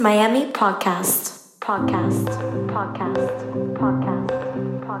Miami Podcast. Podcast. Podcast. Podcast.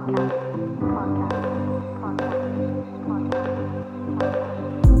 Podcast. Podcast.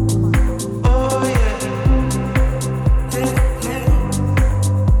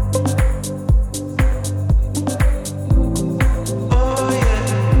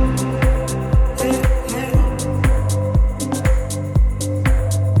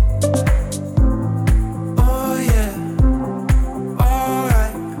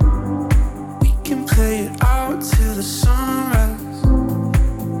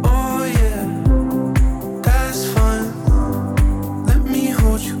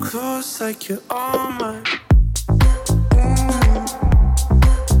 Like you're all mine.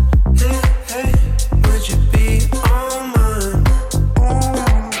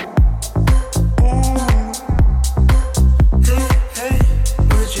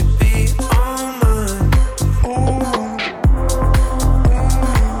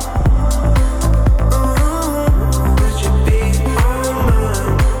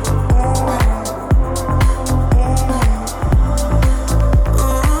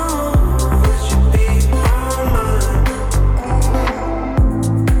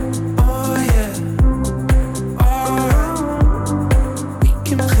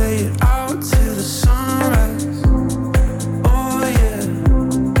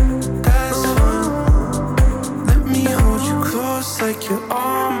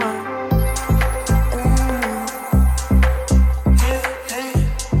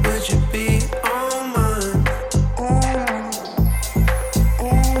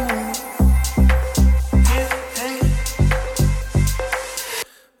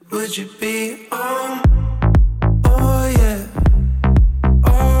 Would you be on? Oh yeah,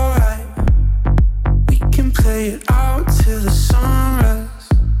 alright. We can play it out till the sunrise.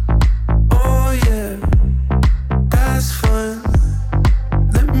 Oh yeah, that's fun.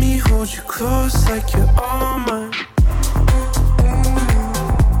 Let me hold you close like you're all mine.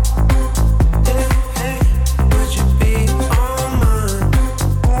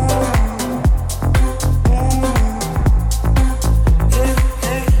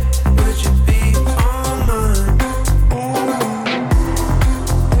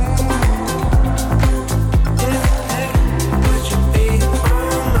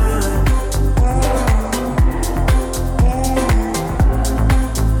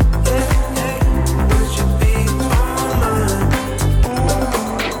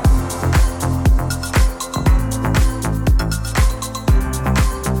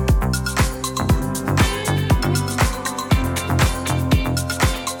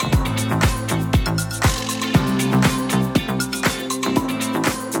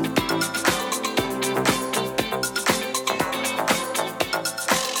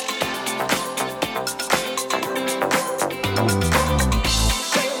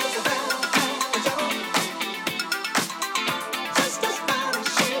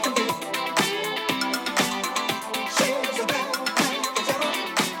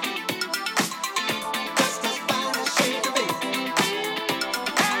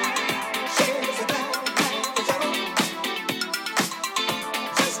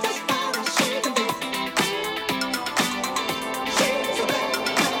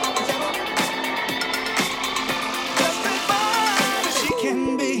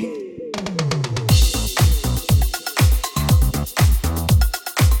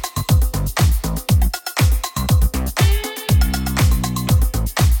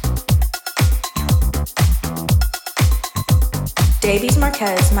 Davies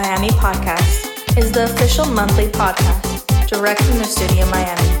Marquez Miami Podcast is the official monthly podcast direct from the studio in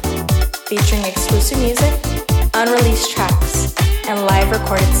Miami, featuring exclusive music, unreleased tracks, and live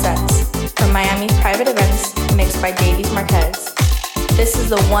recorded sets from Miami's private events mixed by Davies Marquez. This is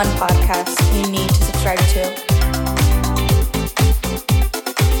the one podcast you need to subscribe to.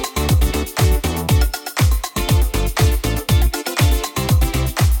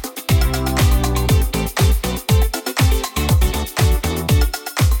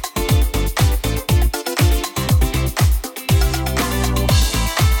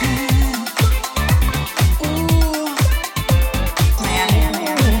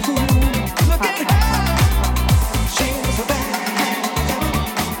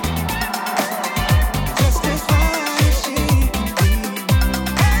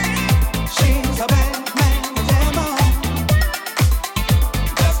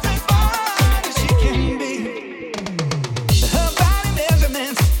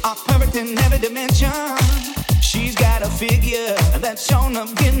 She's got a figure that's shown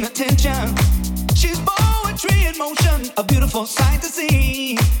up getting attention. She's poetry in motion, a beautiful sight to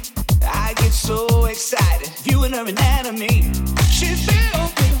see. I get so excited viewing her anatomy. She's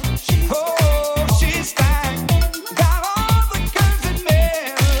filled with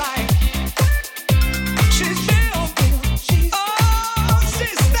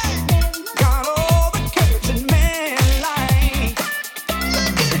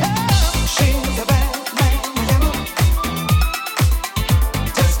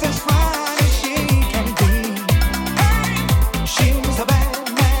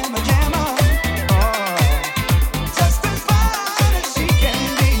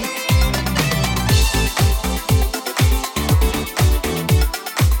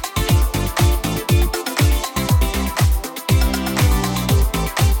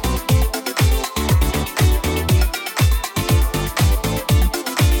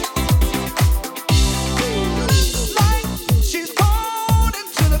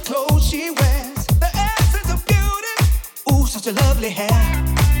lovely hair.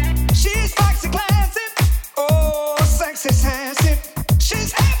 She's foxy classy, oh, sexy sassy.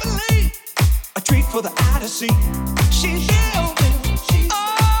 She's heavenly, a treat for the eye to see. She's real,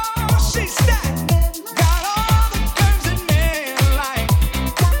 oh, she's stacked. Got all the curves that men like.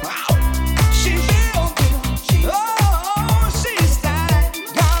 Wow, she's real, oh, she's stacked.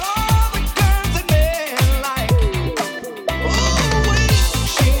 Got all the curves that men like. Ooh,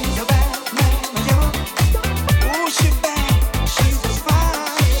 she's a bad man, ooh, she's bad. She's as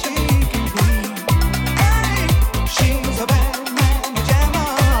fine as she can be. Hey, she's a bad man,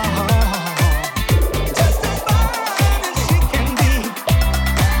 just as fine as she can be.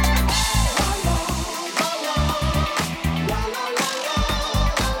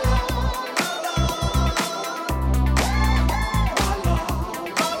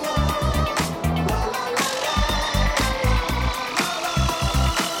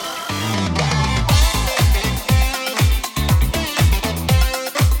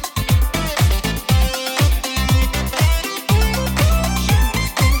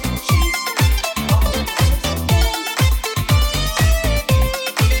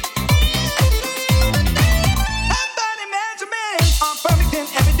 Her body measurements are perfect in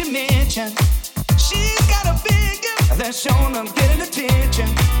every dimension. She's got a figure that's showing up getting attention.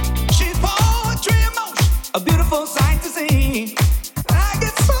 She's poetry in motion, a beautiful sight to see. I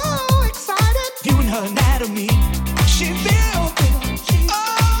get so excited viewing her anatomy. She feels,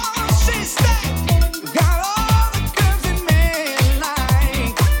 oh, she's stacked. Got all the curves that men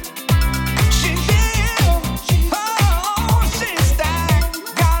like. She feels, oh, she's stacked.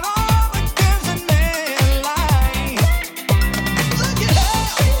 Got all the curves that men like. Look at her.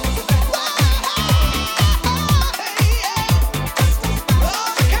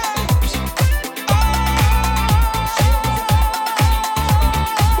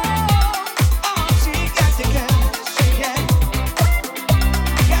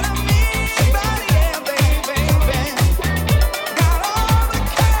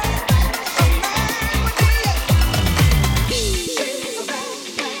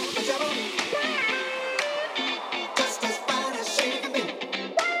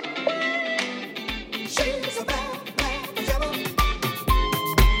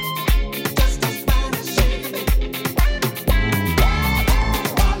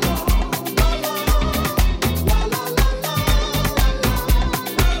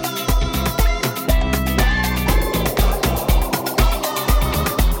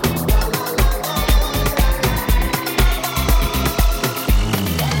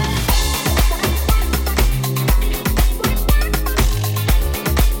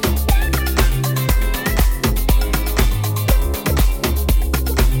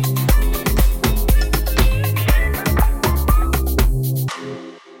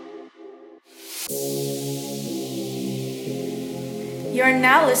 You are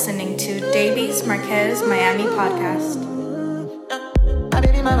now listening to Davies Marquez Miami podcast. My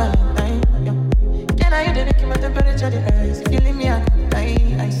baby, my Valentine. Can I hear the keep my temperature the rise? If you leave me, I could die.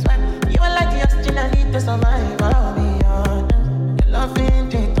 I swear, you are like the oxygen I need to survive. I'll be honest. Your love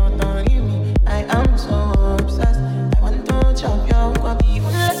ain't it, don't leave me. I am so obsessed. I want to chop your body.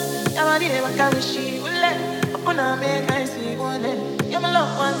 Your body never carry she. Open up, make I see. You're my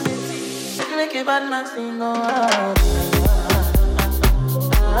love one city. You make a bad man sing.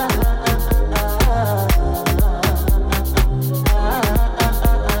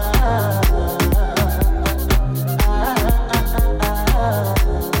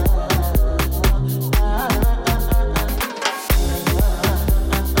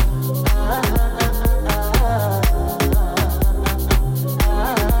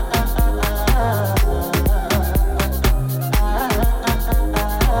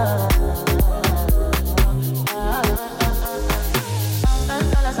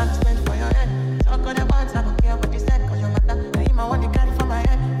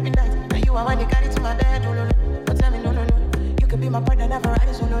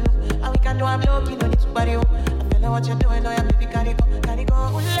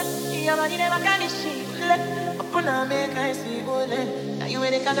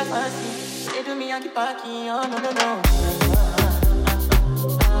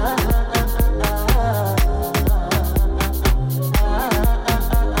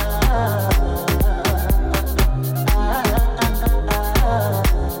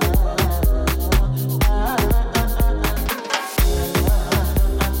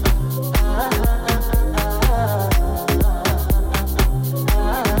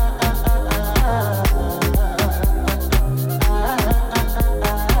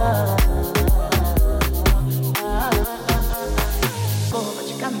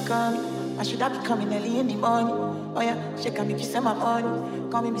 in the morning. Oh yeah, she can make you send my money.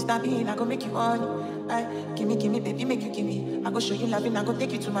 Call me Mr. Bean, I go make you money. Aye, give me, baby, make you give me. I go show you loving, I go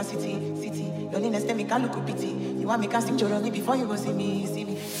take you to my city. Loneliness, tell me, can't look pity. You want me to sing your me before you go see me.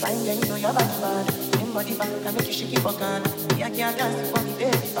 Fine, yeah, you know you're bad. Body back, I make you shake it for Ghana. Yeah, I can't dance for me,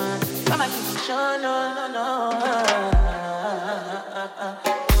 baby, fan. Come and give me show, no.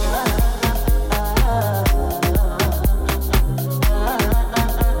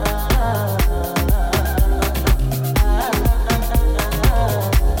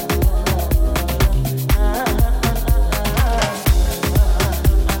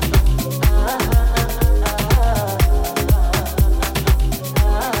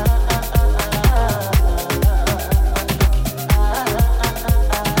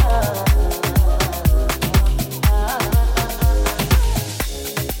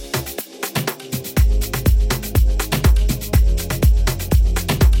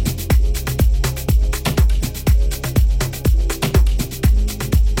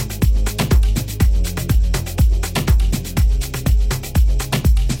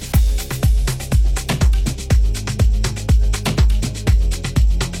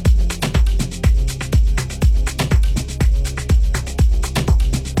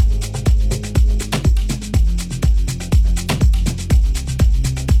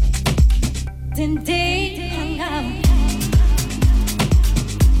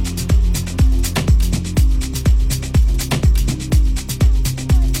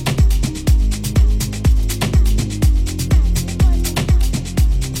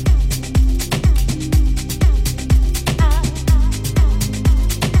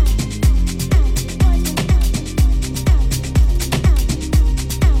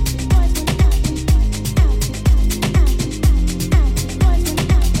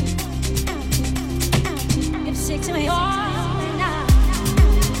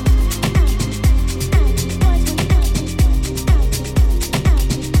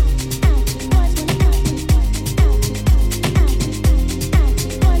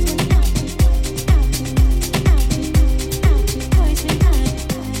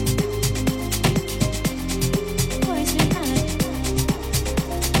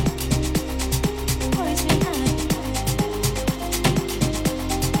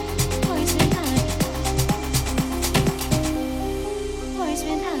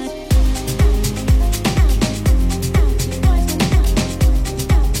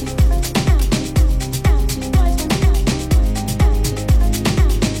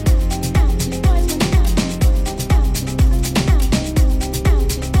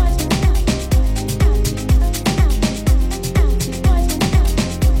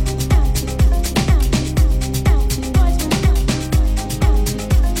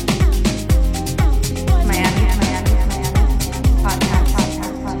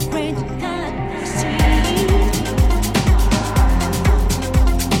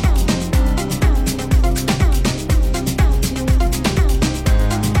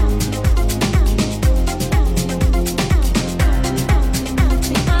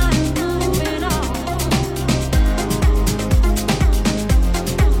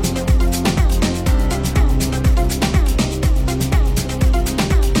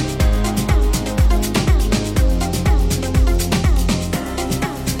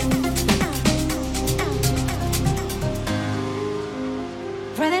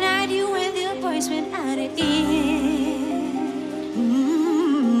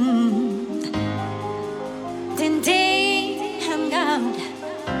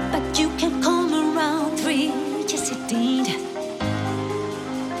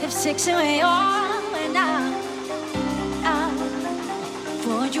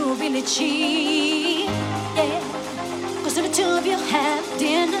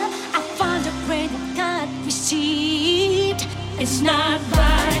 It's not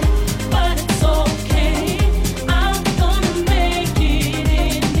right, but it's okay. I'm gonna make it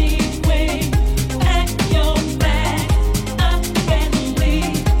anyway. Pack your bag up and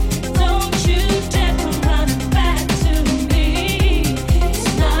leave. Don't you dare come running back to me. It's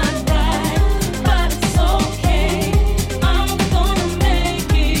not right, but it's okay. I'm gonna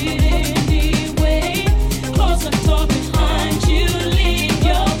make it anyway. Close the door behind you, leave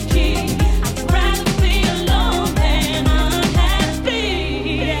your key. I'd rather be alone than unhappy.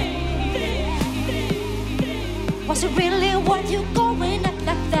 Was it really worth you going up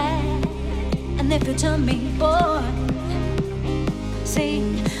like that? And if you tell me, boy, say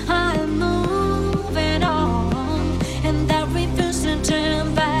I'm moving on, and I refuse to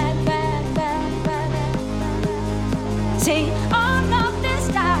turn back. Say all of this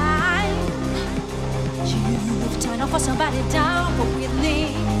time you've turned off for somebody down, but with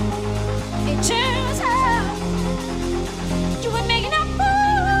me it turns out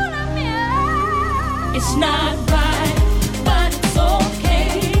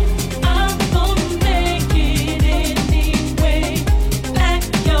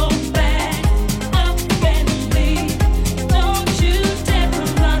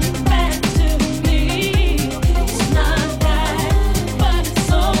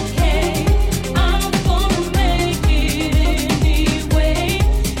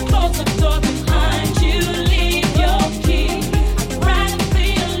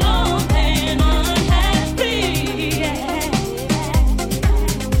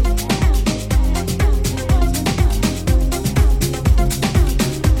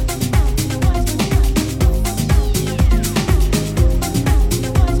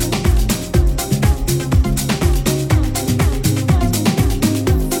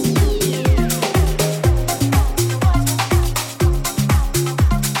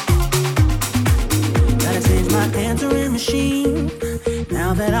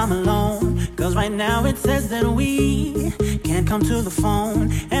come to the phone.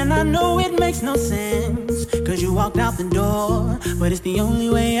 And I know it makes no sense, cause you walked out the door, but it's the only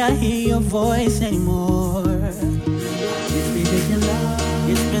way I hear your voice anymore. It's ridiculous,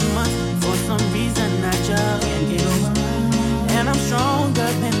 it's been months, for some reason I just can't get over it. And I'm stronger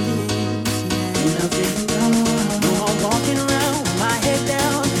than this, yeah. No more walking around with my head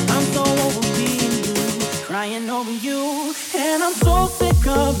down, I'm so over being you, crying over you. And I'm so sick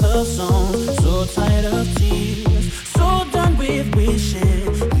of the song, so tired of tears, so done with wishing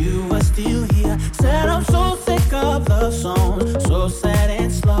you were still here. Said I'm so sick of the song, so sad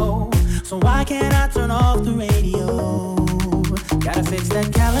and slow. So why can't I turn off the radio? Gotta fix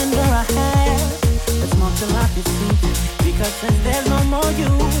that calendar I have, let's mark July 15th. Because since there's no more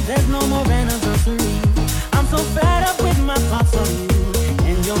you, there's no more anniversary. I'm so fed up with my thoughts on you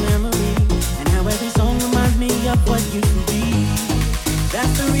and your memory, and how every song reminds me of what used to be.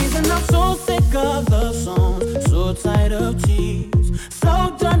 That's the reason I'm so sick of the song, so tired of tears,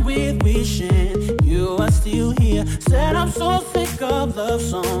 so done with wishing you are still here. Said I'm so sick of love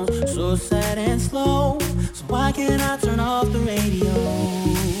songs, so sad and slow. So why can't I turn off the radio?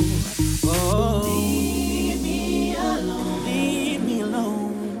 Oh, leave me alone, leave me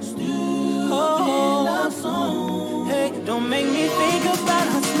alone. Stupid love song. Hey, don't make me think about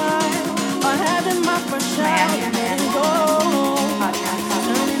her smile or having my first child and go.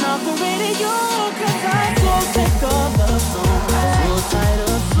 Turning off the radio, cause I'm so sick of the song, so tired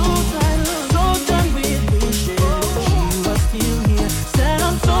of, so done with wishing she was still here. Said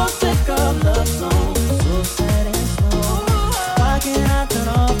I'm so sick of the song, so sad and slow. Why can't I turn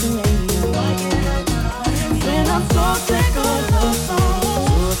off the radio? Said I'm so sick of the song,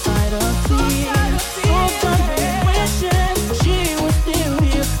 so tired of tears, so done with wishing she was still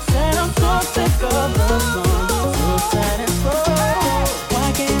here. Said I'm so sick of the song, so sad and slow.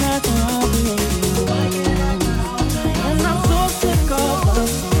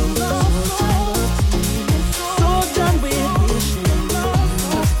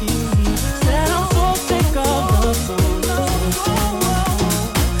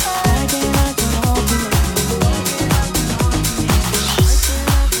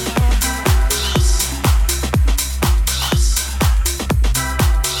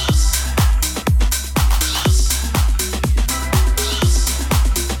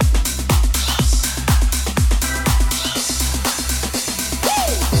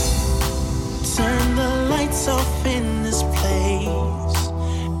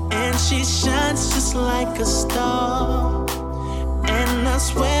 Like a star, and I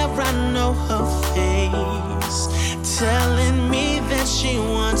swear I know her face, telling me that she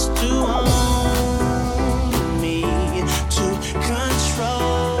wants to own me, to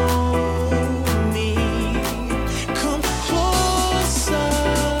control me. Come closer,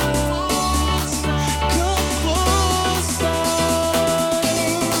 come closer,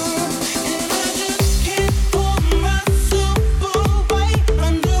 and I just can't hold myself away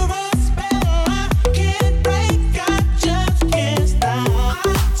under a spell. Can't break, I just can't stop.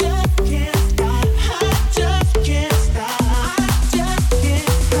 I just can't stop. I just can't stop. I just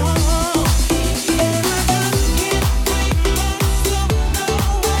can't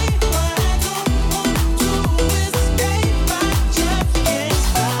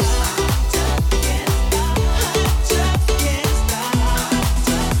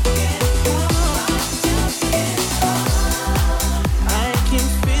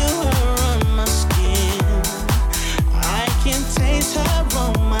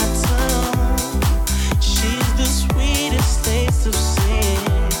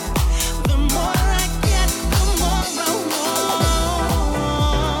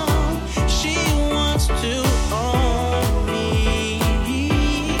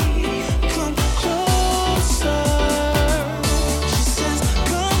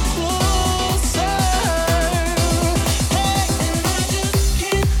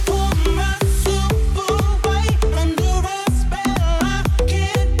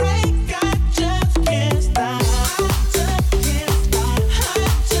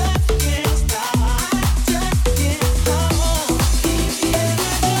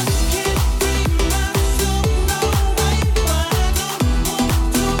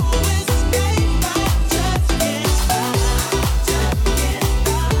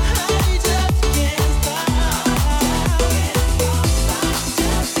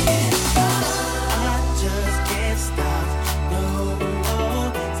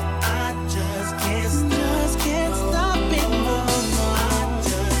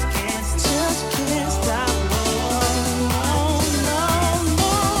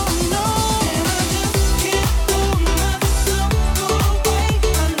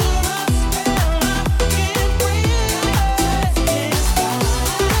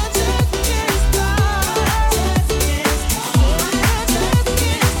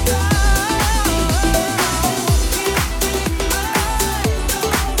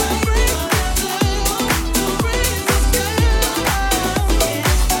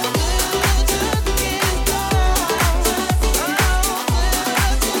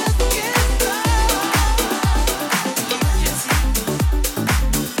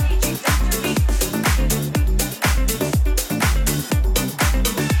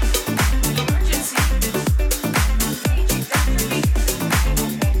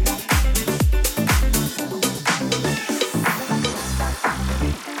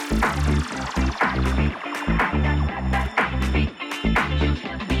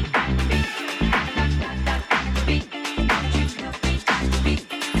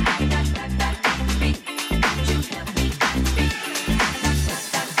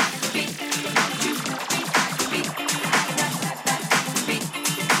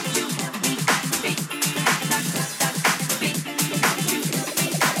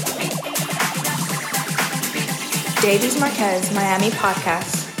Davies Marquez Miami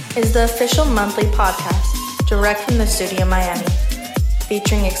Podcast is the official monthly podcast direct from the studio Miami,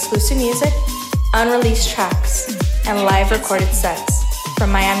 featuring exclusive music, unreleased tracks, and live recorded sets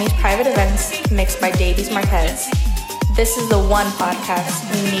from Miami's private events mixed by Davies Marquez. This is the one podcast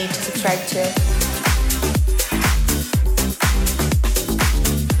you need to subscribe to.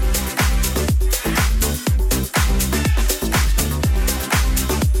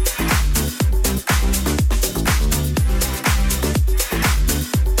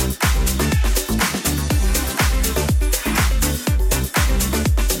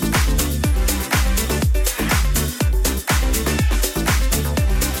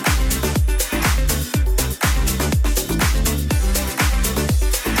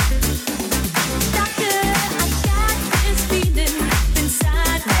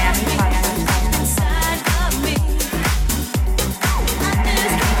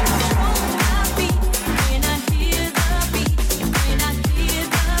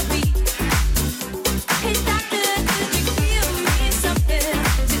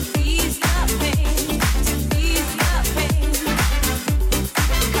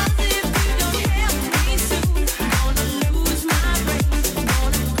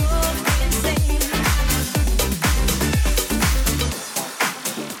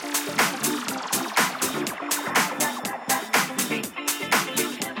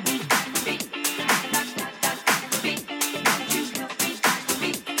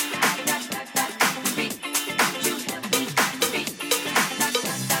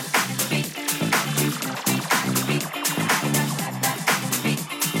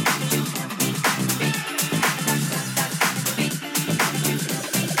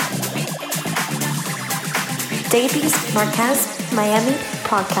 Davies Marquez Miami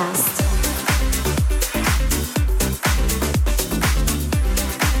Podcast.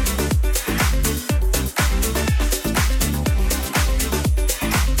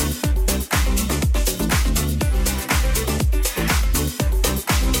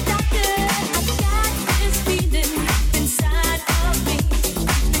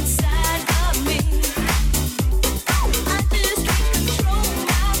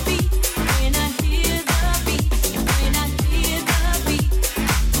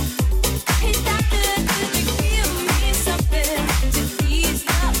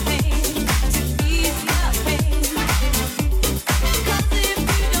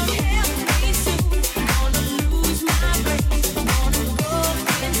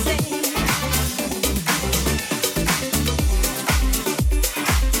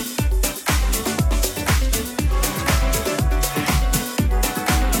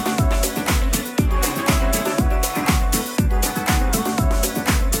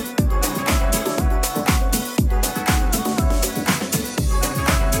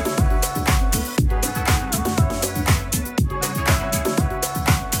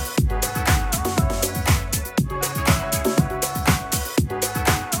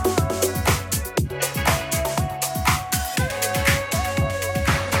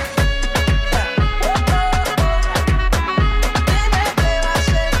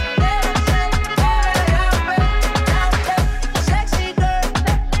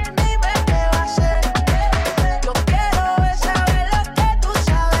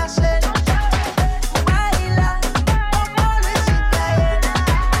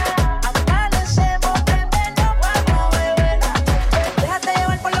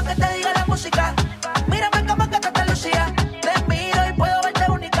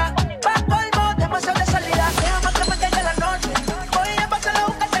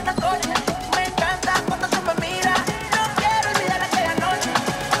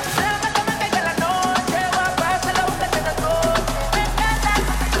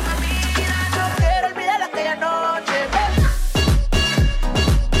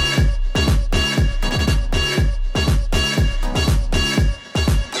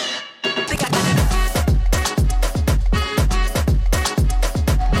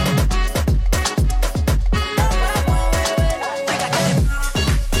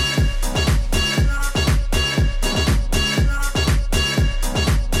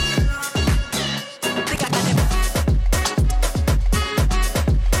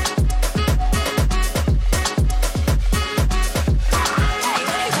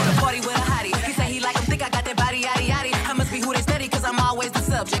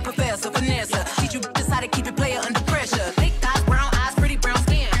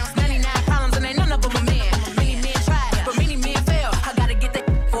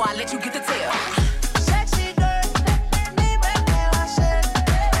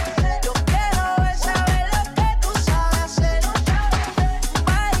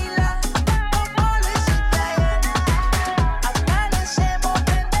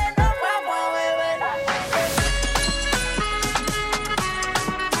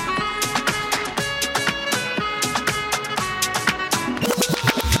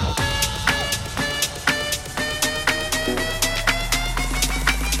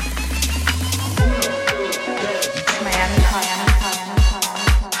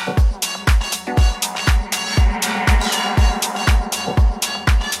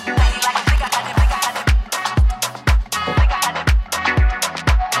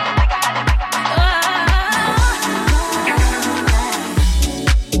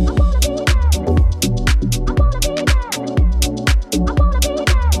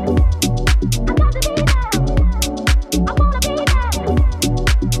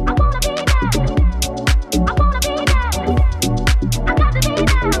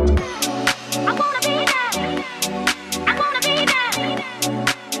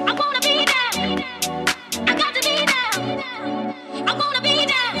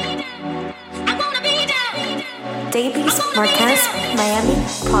 Miami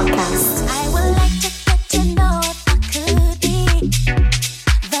podcast. I would like to get to know if I could be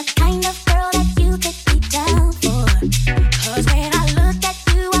the kind of girl that you could be down for. 'Cause when I look at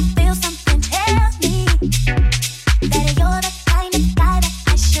you, I feel something tell me that you're the kind of guy that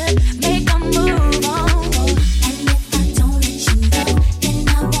I should make a move on. And if I don't let you know, then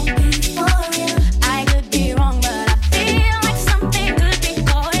I won't be for real. I could be wrong, but I feel like something could be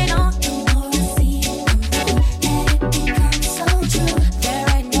going on. The more I see it, the more that it becomes so true. There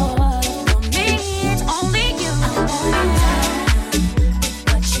ain't no other for me, it's only you. I wanna be down with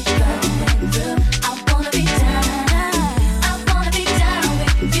what you're going through. I wanna be down. I wanna be down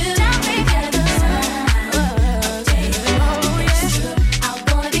with you. Down together. Oh yeah, it's true. I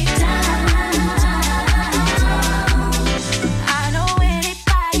wanna be down. I know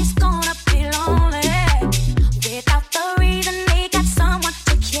anybody's gonna be lonely without the reason they got someone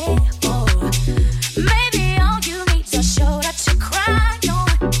to care for. Maybe all you need's a shoulder to cry on.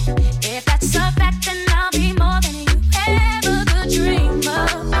 If that's a fact, then I'll be more than you ever could dream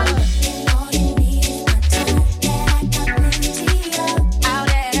of. All you need is my time that I got plenty of. I'll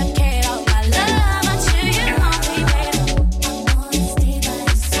dedicate all my love unto you, only baby. I wanna stay by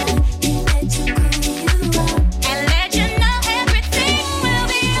your side, be there to cool you up, and let you know everything will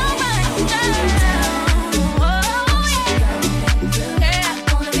be alright. Oh yeah, yeah. I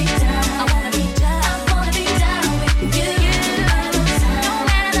wanna be down. I wanna be down. I wanna be down with you. No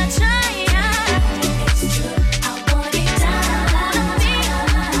matter the time, it's true. I wanna be down. I wanna be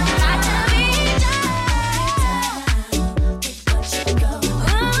down. Got to be down with what you go.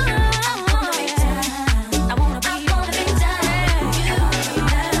 I wanna be down. I wanna be down with you.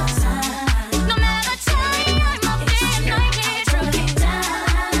 No matter the time, I'll be like it's truly down.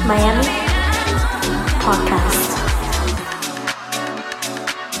 Miami podcast.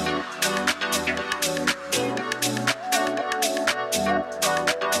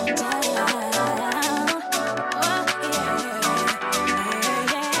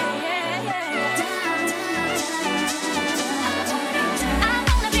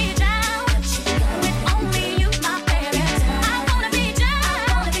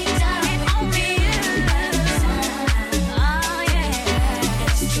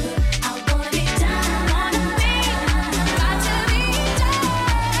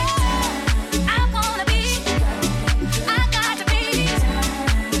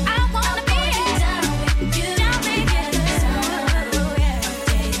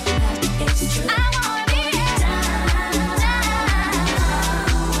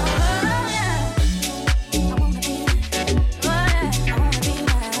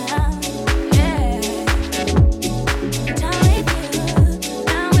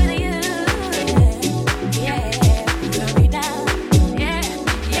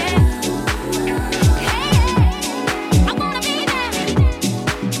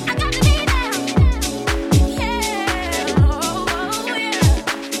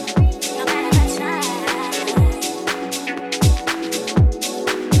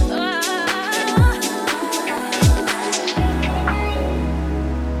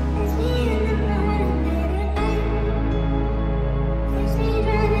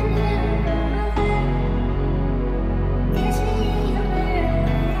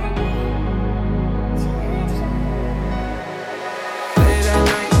 Late at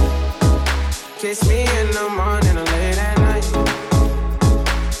night, kiss me in the morning or late at night.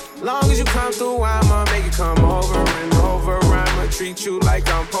 Long as you come through, I'ma make it come over and over. I'ma treat you like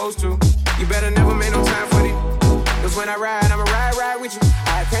I'm supposed to. You better never make no time for it. 'Cause when I ride, I'ma ride with you.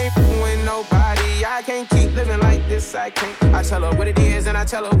 I can't f with nobody. I can't keep living like this. I can't. I tell her what it is and I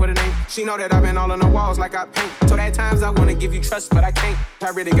tell her what it ain't. She know that I've been all on the walls like I paint. So at times I wanna give you trust, but I can't. I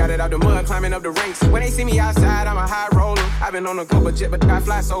really got it out the mud, climbing up the ranks. When they see me outside, I'm a high roller. I've been on a global jet, but I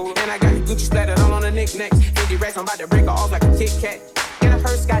fly solo. And I got Gucci splattered all on the knickknacks. 50 racks, I'm about to break her off like a Kit Kat. And a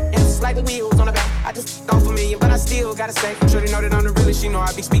hearse got M's like the wheels on the back. I just off a million, but I still gotta say. Shorty know that I'm the realest, she know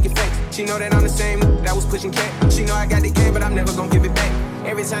I be speaking fake. She know that I'm the same that was pushing cat. She know I got the game, but I'm never gonna give it back.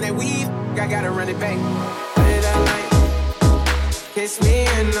 Every time that we I gotta run it back. Late at night, kiss me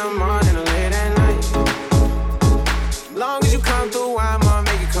in the morning or late at night. Long as you come through, I'ma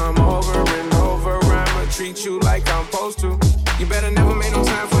make it come over and over. I'ma treat you like I'm supposed to. You better never make no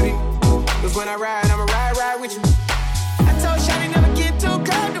time for it. 'Cause when I ride, I'ma ride with you. I told Shawty never get too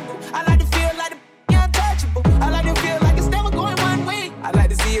comfortable. I like to feel like the untouchable. I like to feel like it's never going one way. I like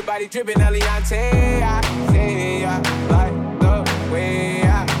to see your body dripping Eliante. I like the way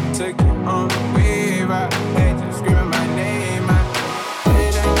I took you on the wave. I had you screaming my name.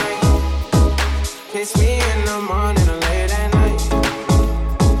 Late at night, kiss me in the morning or late at night.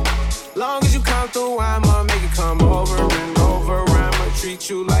 Long as you come through, I'ma make it come over and over. I'ma treat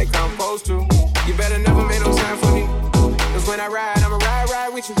you like I'm supposed to. You better never make no time for me. Cause when I ride, I'ma ride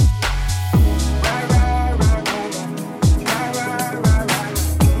with you. Ride, ride, ride, ride, ride, ride, ride, ride, ride.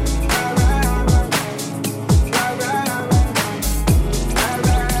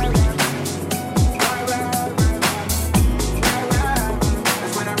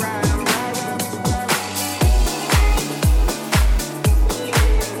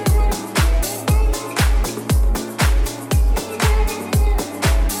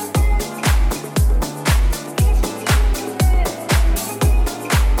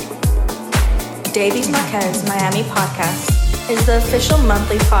 Davies Marquez Miami Podcast is the official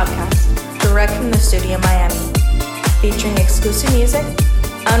monthly podcast direct from the studio Miami, featuring exclusive music,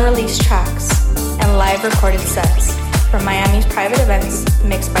 unreleased tracks, and live recorded sets from Miami's private events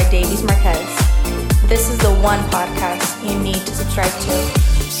mixed by Davies Marquez. This is the one podcast you need to subscribe to.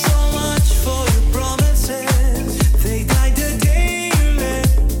 So much for your promises. They died the day you let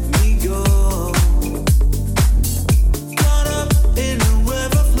me go. Caught up in a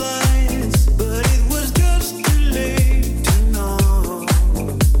web of lies, but it was just too late to know.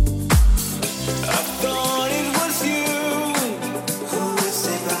 I thought it was you who would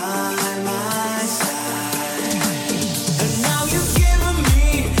stay by my side, and now you've given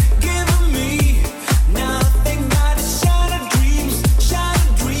me nothing but a shattered dreams.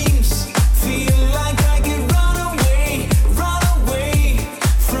 Feel like I could run away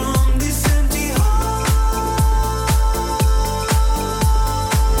from this empty heart.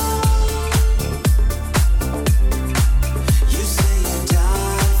 You say you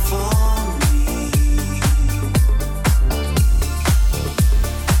died for me.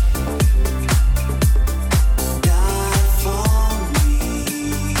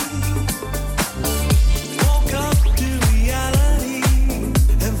 Woke up to reality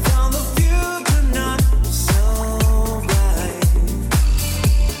and found the future not so bright.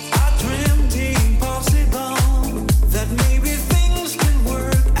 I dreamed the impossible, that maybe things can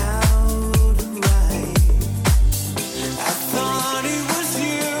work out right. I thought it was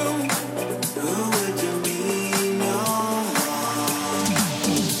you who would do me no wrong,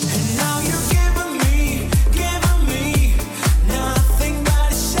 and now you're giving me nothing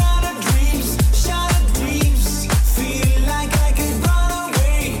but shattered dreams. Feel like I could run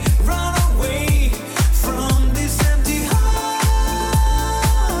away from this empty heart.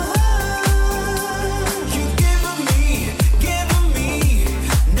 You're giving me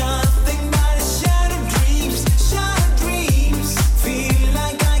nothing but shattered dreams. Feel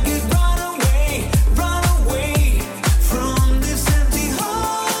like I could run away from this empty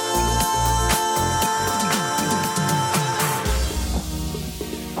heart.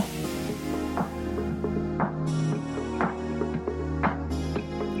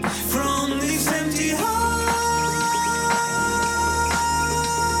 From this empty heart.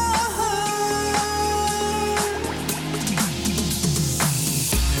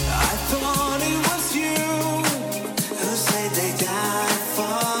 I thought it was you who said they died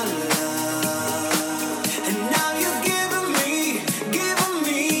for love, and now you've given me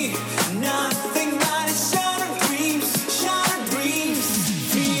nothing but shattered dreams.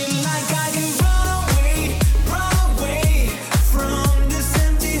 Feel like I can run away from this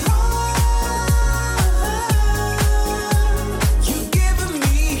empty heart. You've given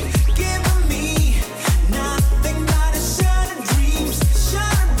me nothing but shattered dreams.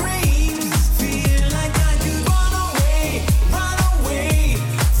 Feel like I could run away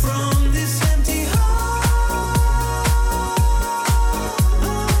from this empty heart.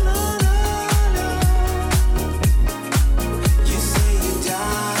 You say you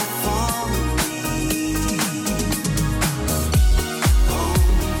died for me.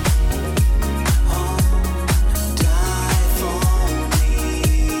 Died for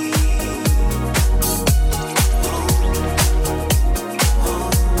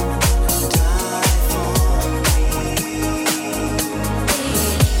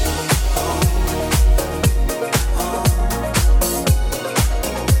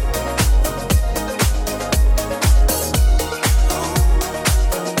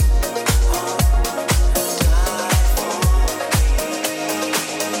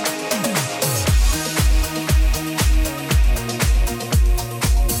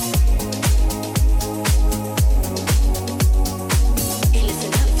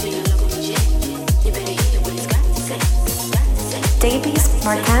Davies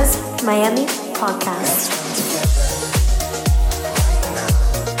Marquez Miami Podcast.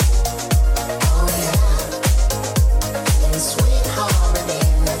 Sweet harmony,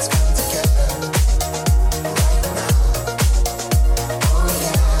 let's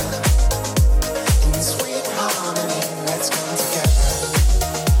come together.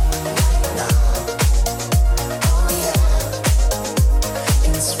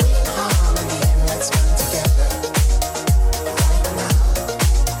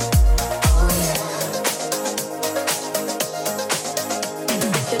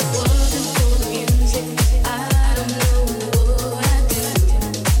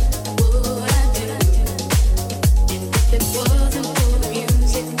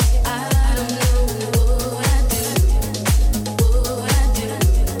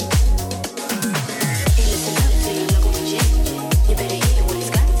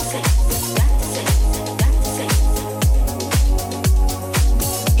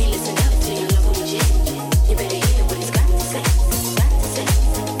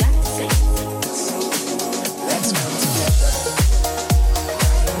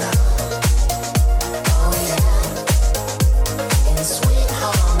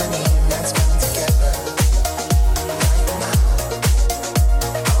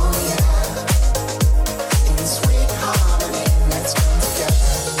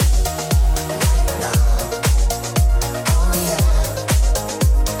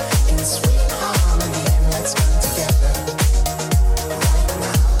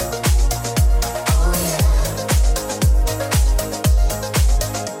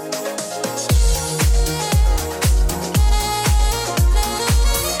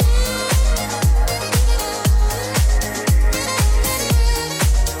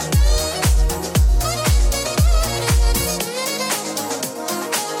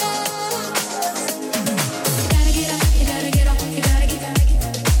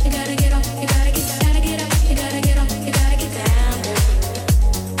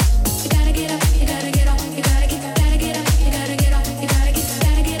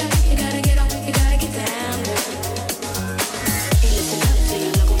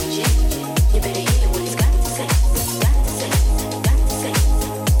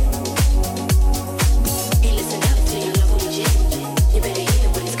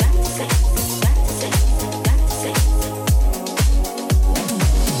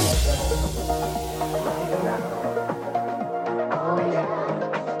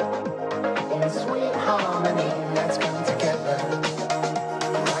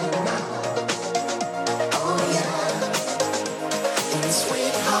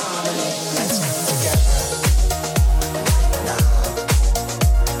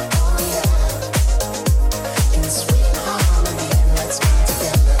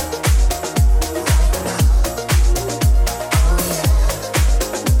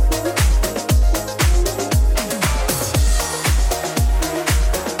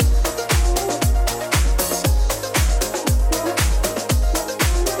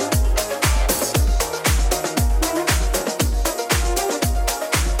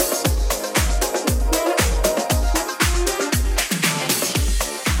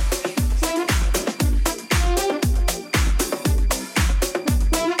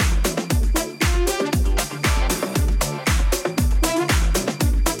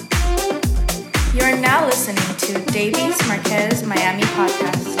 Miami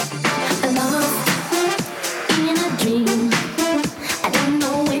podcast. Lost in a dream, I don't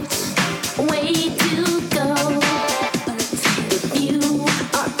know which way to go. If you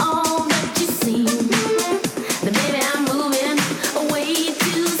are all that you seem, then baby I'm moving way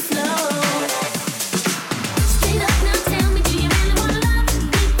too slow. Straight up now, tell me, do you really wanna love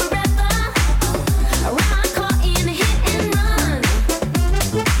me forever? Or am I caught in a hit and run?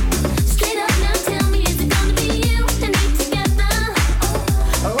 Straight up now, tell me, is it gonna be you and me together?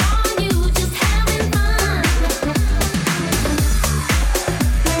 Or are you just having fun?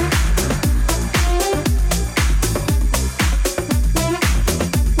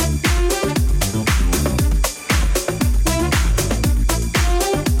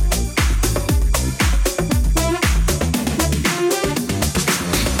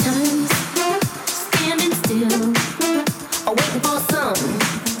 Time's standing still, waiting for some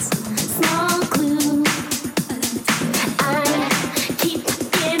small clue. I keep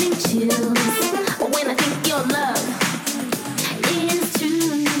getting chills when I think your love is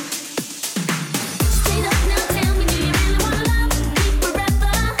true. Straight up now, tell me, do you really wanna love me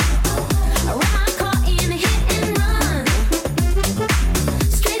forever? Or am I caught in a hit and run?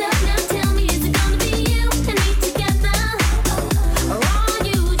 Straight up now, tell me, is it gonna be you and me together? Or are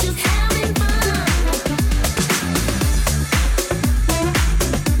you just having fun?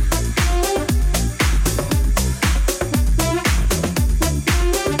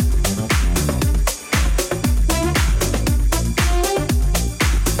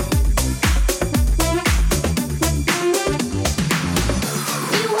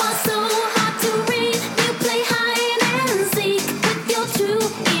 You are so hard to read. You play hide and seek with your true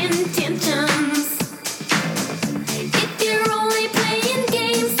intentions. If you're only playing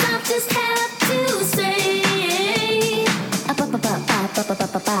games, I'll just have to say,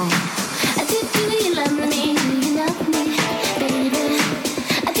 bye. Do you love me? Do you love me, baby?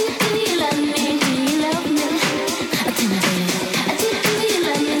 Do you love me? Do you love me? Tell me, baby. Do you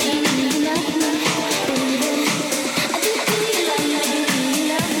love me? Do you love me, baby? Do you love me? Do you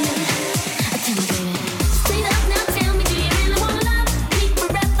love me? Tell me, baby. Straight up now, tell me, do you really wanna love me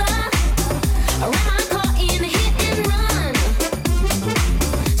forever? Or am I caught in a hit and run?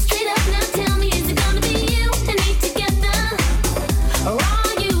 Straight up now, tell me, is it gonna be you and me together? Or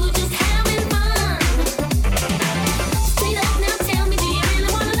are you just having fun? Straight up now, tell me, do you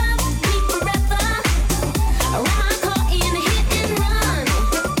really wanna love me forever? Or am I caught in a hit and run?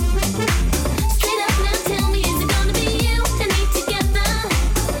 Straight up now, tell me, is it gonna be you and me together?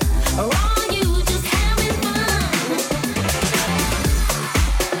 Or are you just having fun?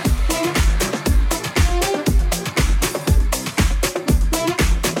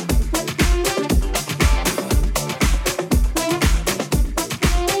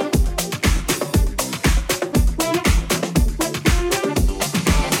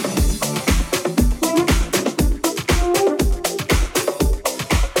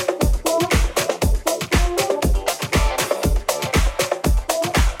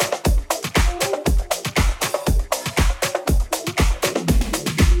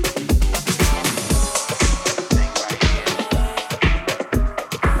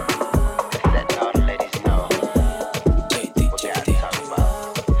 Letting all the ladies know what we gotta talk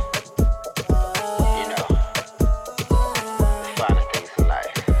about. You know, the finer things in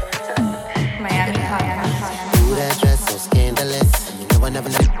life. Miami podcast. Ooh, that dress so scandalous. You know I never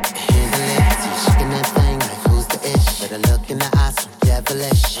let you handle it. See, shaking that thing like who's the ish? With a look in the eyes so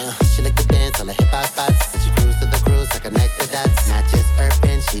devilish. She like to dance on the hip hop spots. And she cruise to the cruise like connect the dots. Not just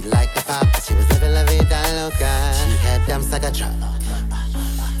urban, she liked the pop. But she was living la vida loca. She had dumps like a truck.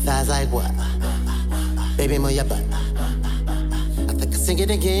 Thighs like what? Baby, move your butt. I think I sing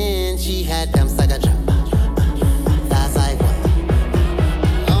it again. She had dumps like a truck. Thighs like what?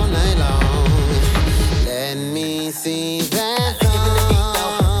 All night long. Let me see that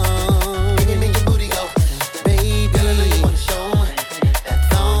thong. Baby, make your booty go. Baby, you wanna show that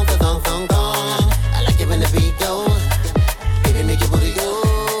thong, the thong, thong, thong. I like it when the beat goes. Baby, make your booty go.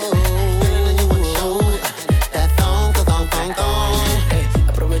 You wanna show that thong, the thong, thong, thong.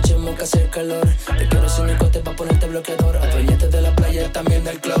 Aprovechemos que hace calor. Te quiero sin nicote pa' ponerte bloqueador. Adueñate de la playa, también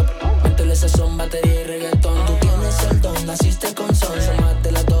del club. Métele sazón, batería y reggaetón.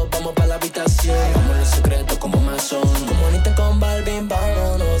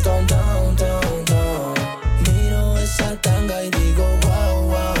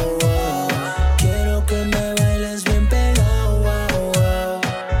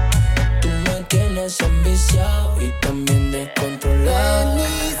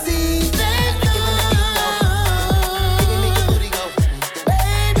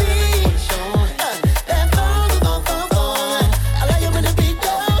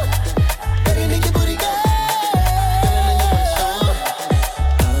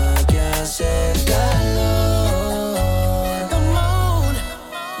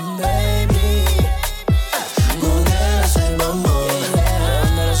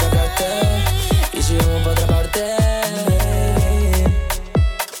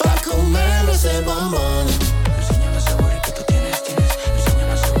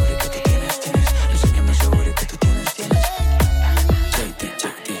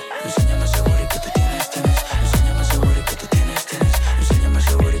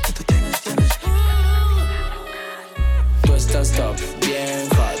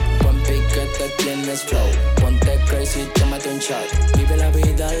 vive la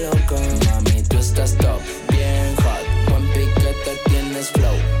vida loca. Mami, tú estás top, bien hot. Buen piquete, tienes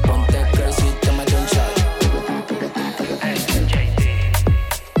flow. Ponte crazy, tómate un shot.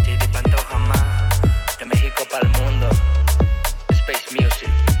 JD Pantoja más, de México para el mundo. Space Music.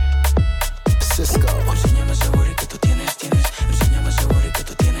 Cisco. Enséñame ese booty que tú tienes. Enséñame ese booty que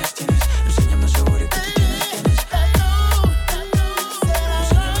tú tienes. Enséñame ese booty que tú tienes.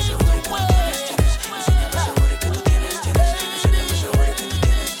 Enséñame ese booty que tú tienes. Enséñame ese booty que tú tienes. Enséñame ese booty que tú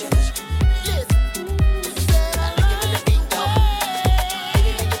tienes.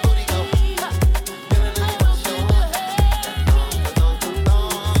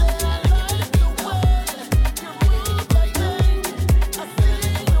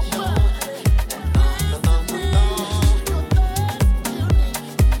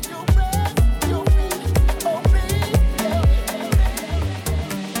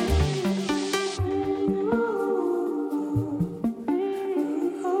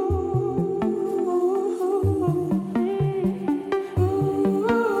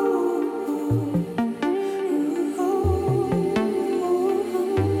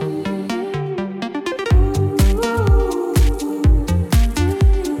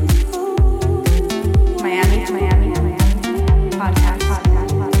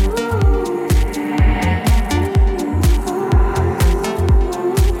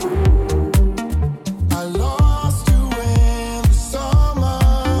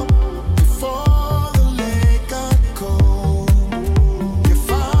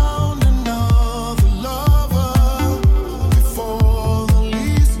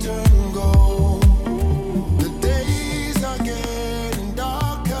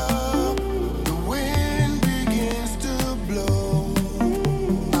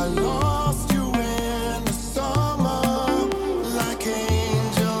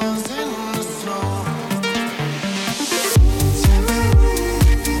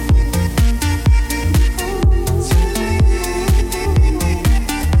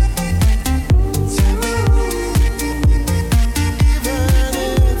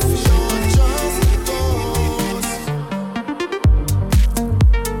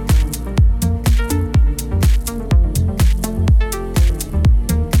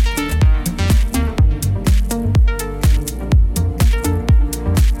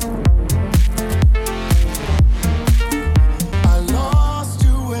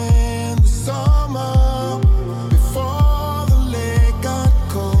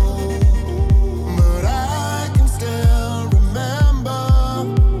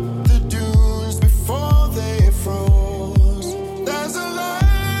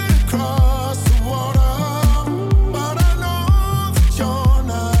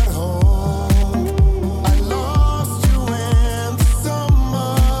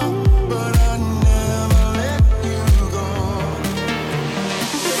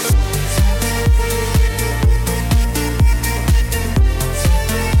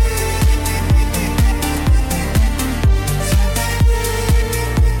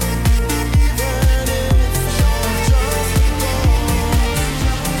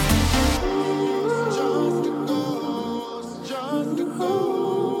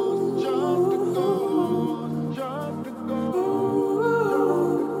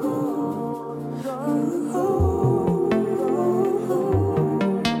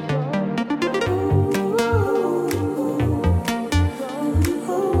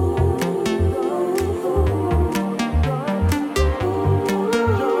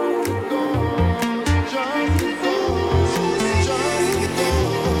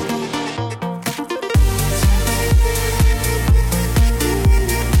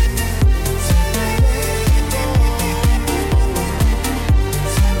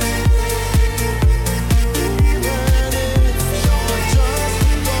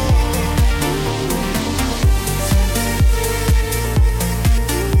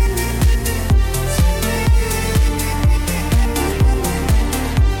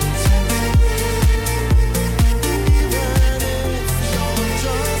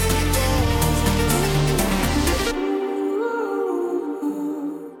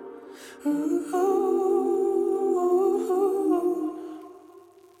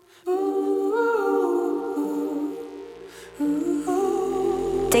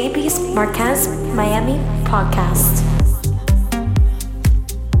 Davies Marquez Miami Podcast.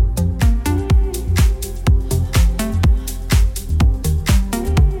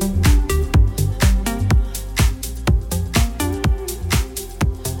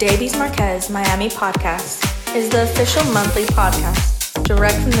 Davies Marquez Miami Podcast is the official monthly podcast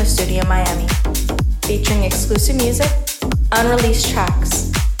direct from the studio Miami, featuring exclusive music, unreleased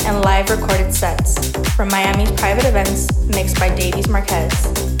tracks, and live recorded sets from Miami's private events mixed by Davies Marquez.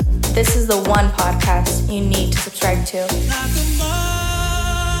 This is the one podcast you need to subscribe to.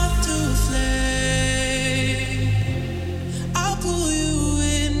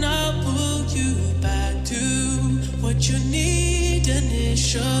 What you need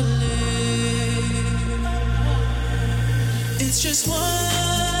initially. It's just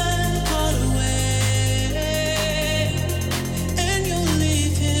one call away, and you'll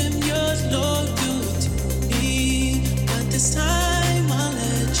leave him yours loyal to me. But this time I'll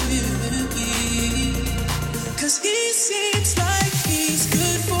let you be, 'cause he seems like he's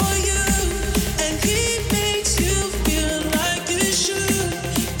good for you, and he makes you feel like you should,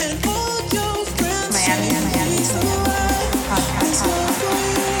 and all your friends say he's the one.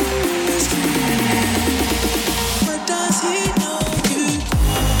 But does he know you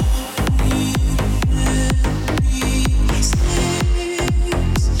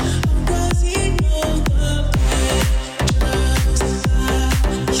does he know the pleasures that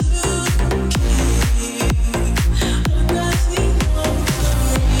you keep? Does he know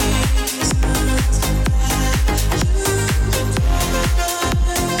the reasons that you cry? Oh,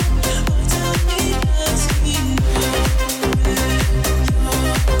 tell me, does he know?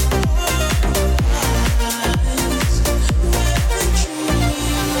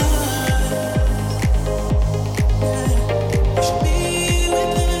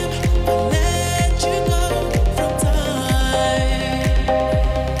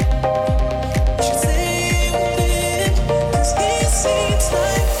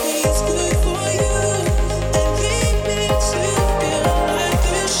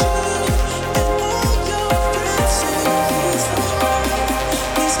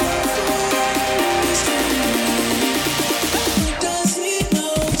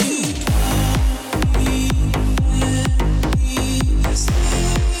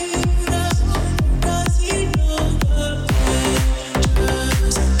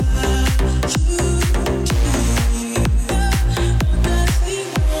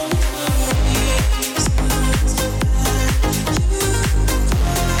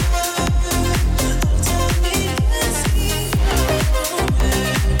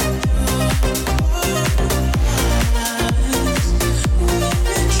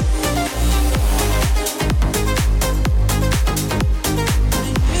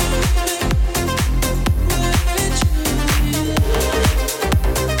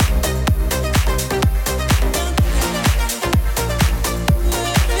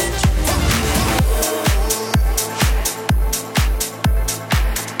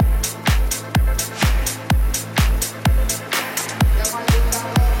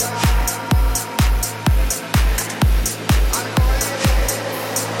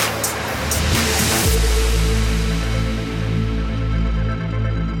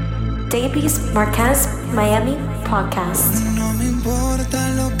 Davies Marquez Miami Podcast. No me importa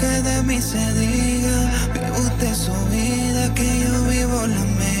lo que de mí se diga, vive usted su vida, que yo vivo la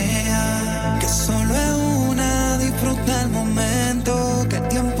mía. Que solo es una, disfruta el momento, que el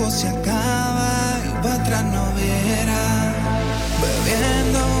tiempo se acaba y para atrás no viera.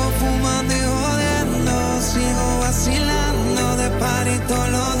 Bebiendo, fumando y jodiendo, sigo vacilando de party todos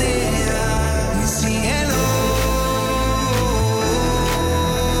los días. Mi cielo.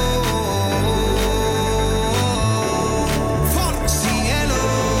 Cielo.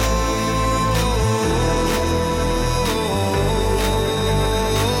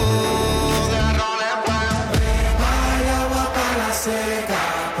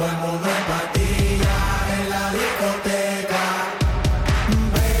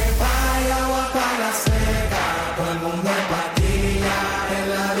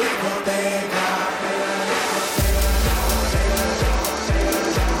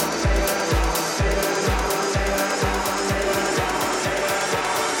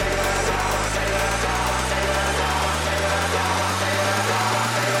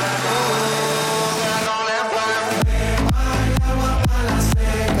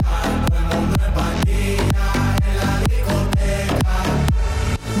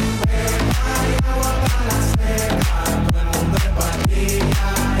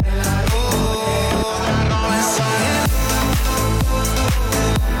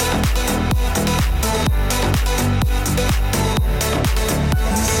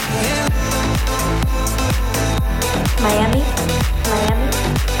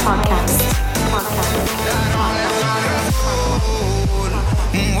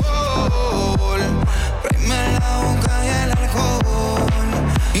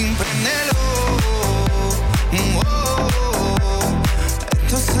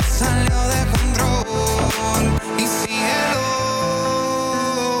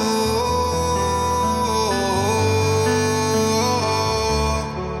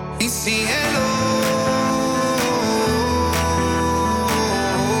 y síguelo.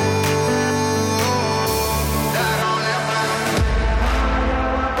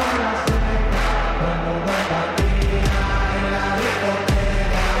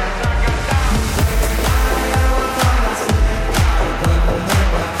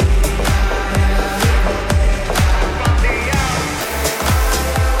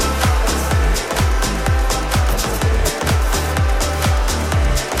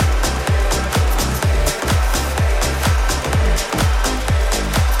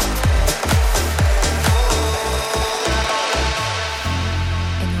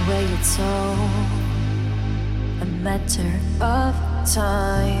 Matter of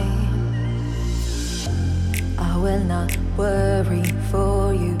time. I will not worry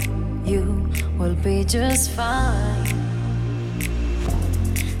for you. You will be just fine.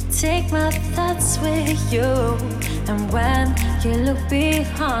 Take my thoughts with you, and when you look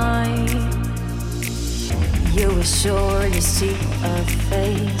behind, you will surely see a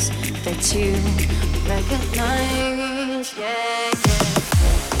face that you recognize. Yeah, yeah.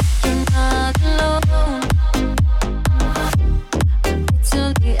 You're not alone.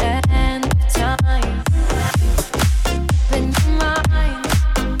 Till the end of time, open your mind.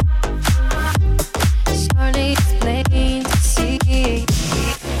 Surely it's plain to see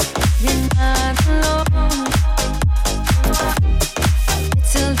you're not alone.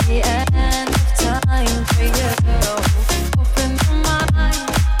 Till the end of time for you. Open your mind.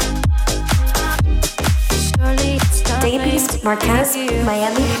 Surely it's time. Davies Marquez,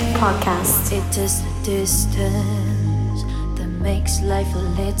 Miami Podcast. It is the distance makes life a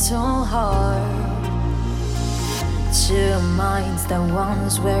little hard. Two minds that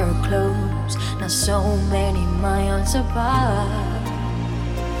once were close, now so many miles apart.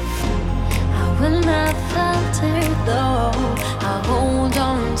 I will not falter though, I hold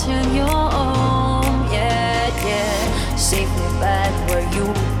on to your own. Yeah, yeah, safely back where you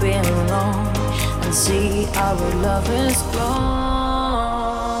belong, and see our love is grown.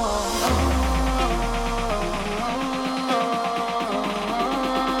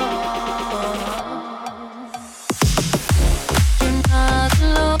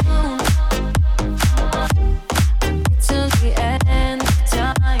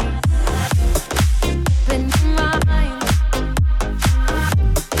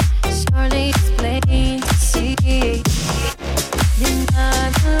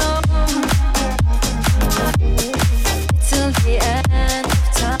 Yeah.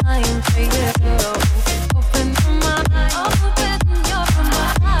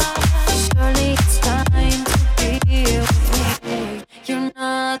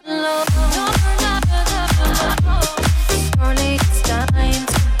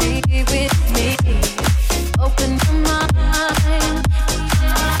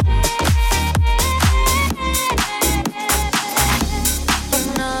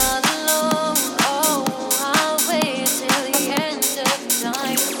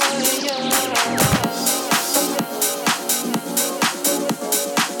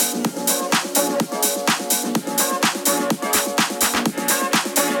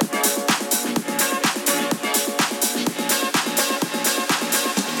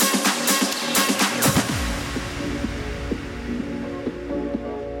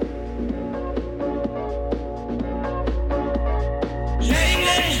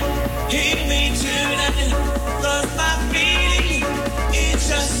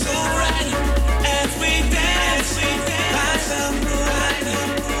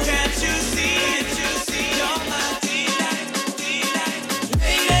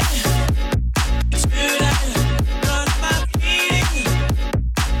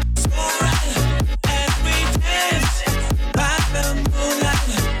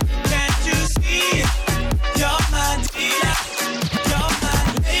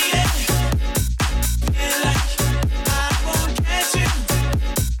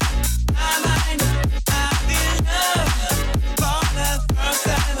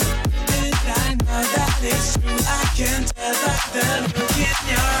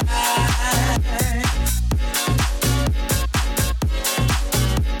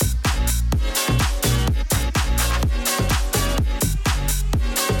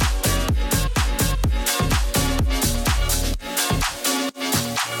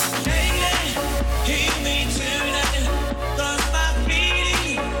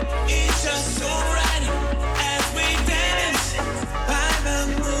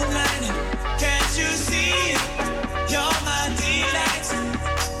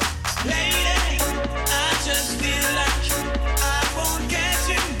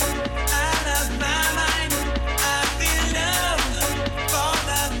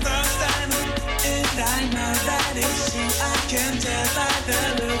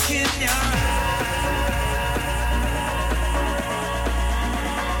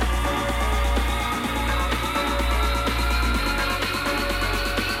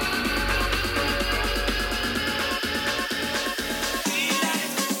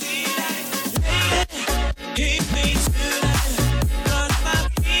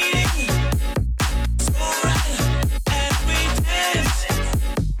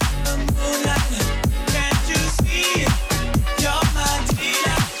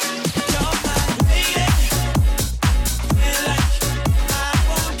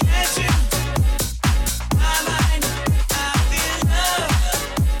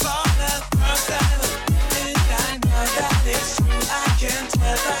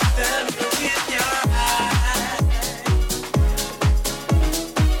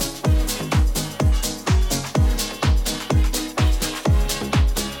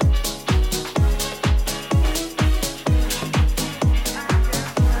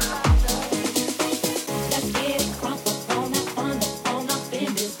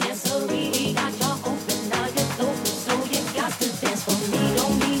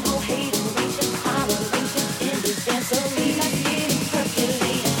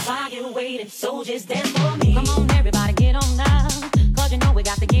 Soldiers dance for me. Come on, everybody, get on now. Cause you know we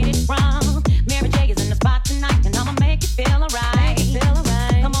got to get it wrong. Mary J is in the spot tonight, and I'ma make you feel alright.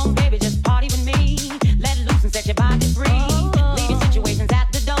 Come on, baby, just party with me. Let loose and set your body free. Leave your situations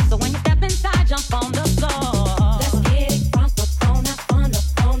at the door, so when you step inside, jump on the floor. Let's get it crunk up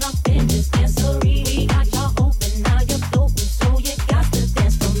on up in this dancery. We got y'all open, now you're open, so you got to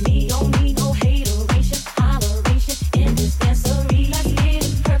dance for me. Don't need no hateration, holleration in this dancery. Let's get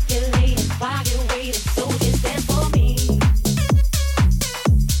it percolating, while you're waiting, so just dance for me.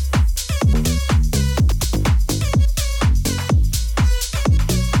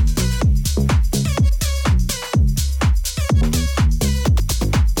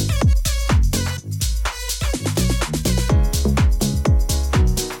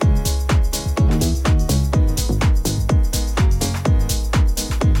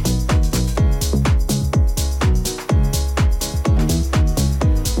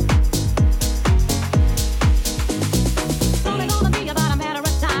 It's only gonna be about a matter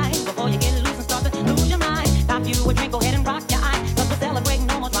of time before you get loose and start to lose your mind. Pop you a drink, go ahead and rock your eye. Cause we're celebrating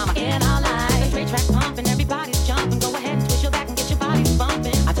no more drama in our lives. The straight track pumping, everybody's jumping. Go ahead and twist your back and get your body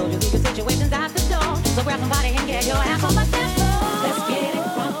bumping. I told you leave your situations at the door, so grab somebody and get your ass on the dance floor. Let's get it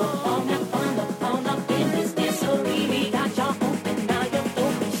crunk on up in this dancery. We got y'all open, now you're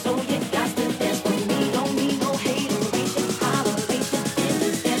open, so you got to dance for me. Don't need no hateration, holleration in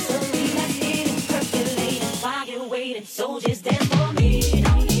this dancery. Let's get it percolating while you're waiting, so just dance for me.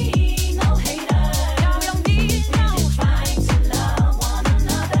 Don't need no haters. No, we don't need no. We're just trying to love one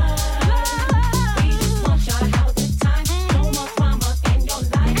another. We just want y'all to have a good time. No more drama in your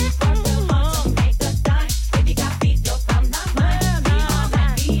life. Work real hard to make the dime. If you got beat, your problem not mine. We all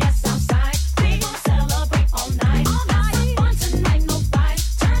at BS outside. We gon' celebrate all night. Have some fun tonight, no fights.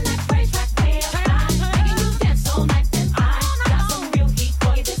 Turn that train track way up high. Making you dance all night, and I got some real heat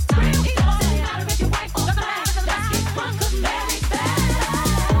for you this time. It doesn't matter if your wife or black. Let's get drunk 'cause Mary's back.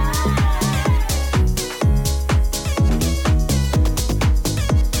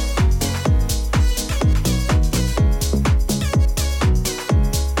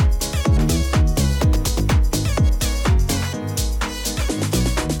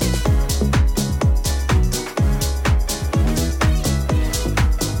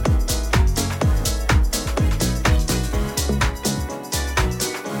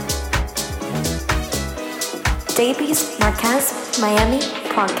 Davies Marquez Miami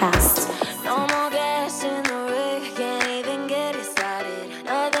Podcast. No more gas in the rig, can't even get it started.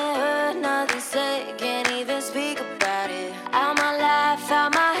 Nothing heard, nothing said, can't even speak about it. Out my life,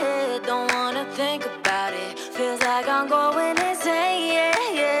 out my head, don't wanna think about it. Feels like I'm going insane, yeah,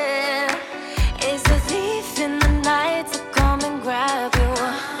 yeah. It's a thief in the night to come and grab you.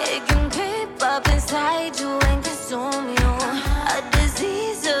 It can creep up inside you and consume you. A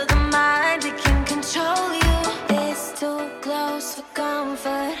disease of the mind, it can control you. It's too close for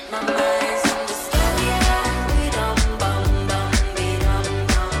comfort. My mind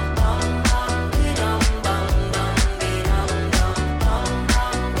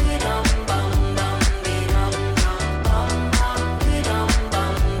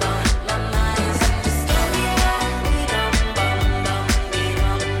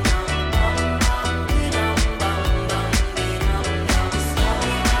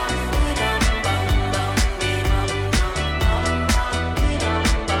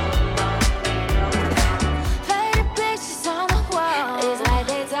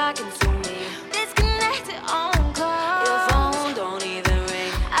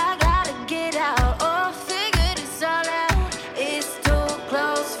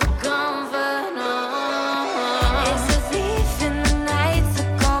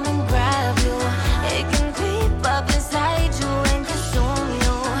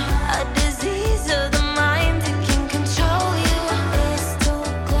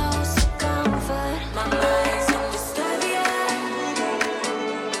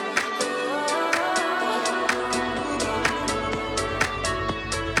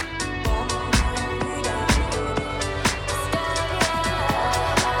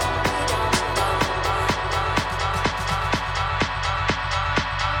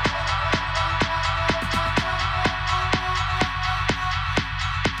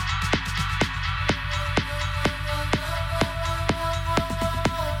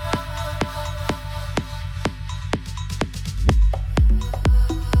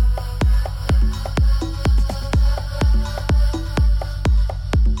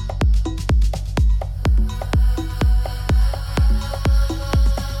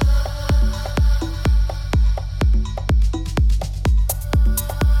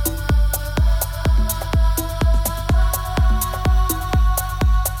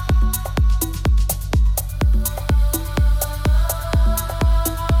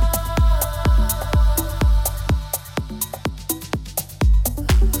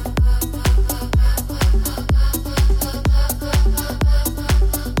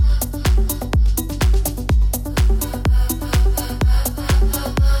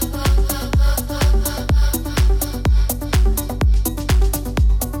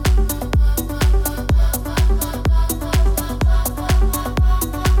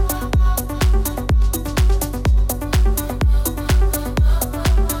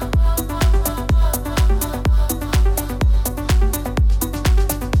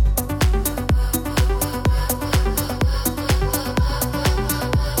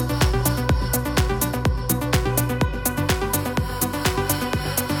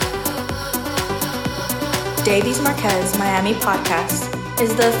Davies Marquez Miami podcast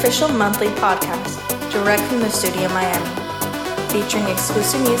is the official monthly podcast direct from the studio in Miami, featuring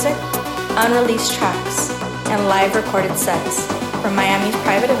exclusive music, unreleased tracks, and live recorded sets from Miami's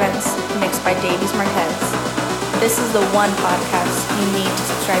private events mixed by Davies Marquez. This is the one podcast you need to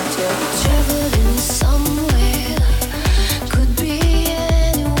subscribe to. Traveling somewhere, could be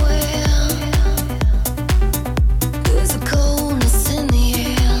anywhere. There's a coldness in the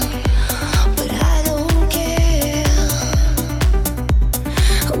air, but I don't care.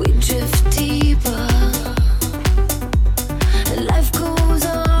 We drift deeper, and life goes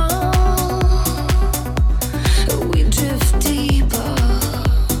on. We drift deeper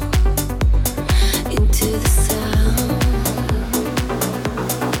into the sound.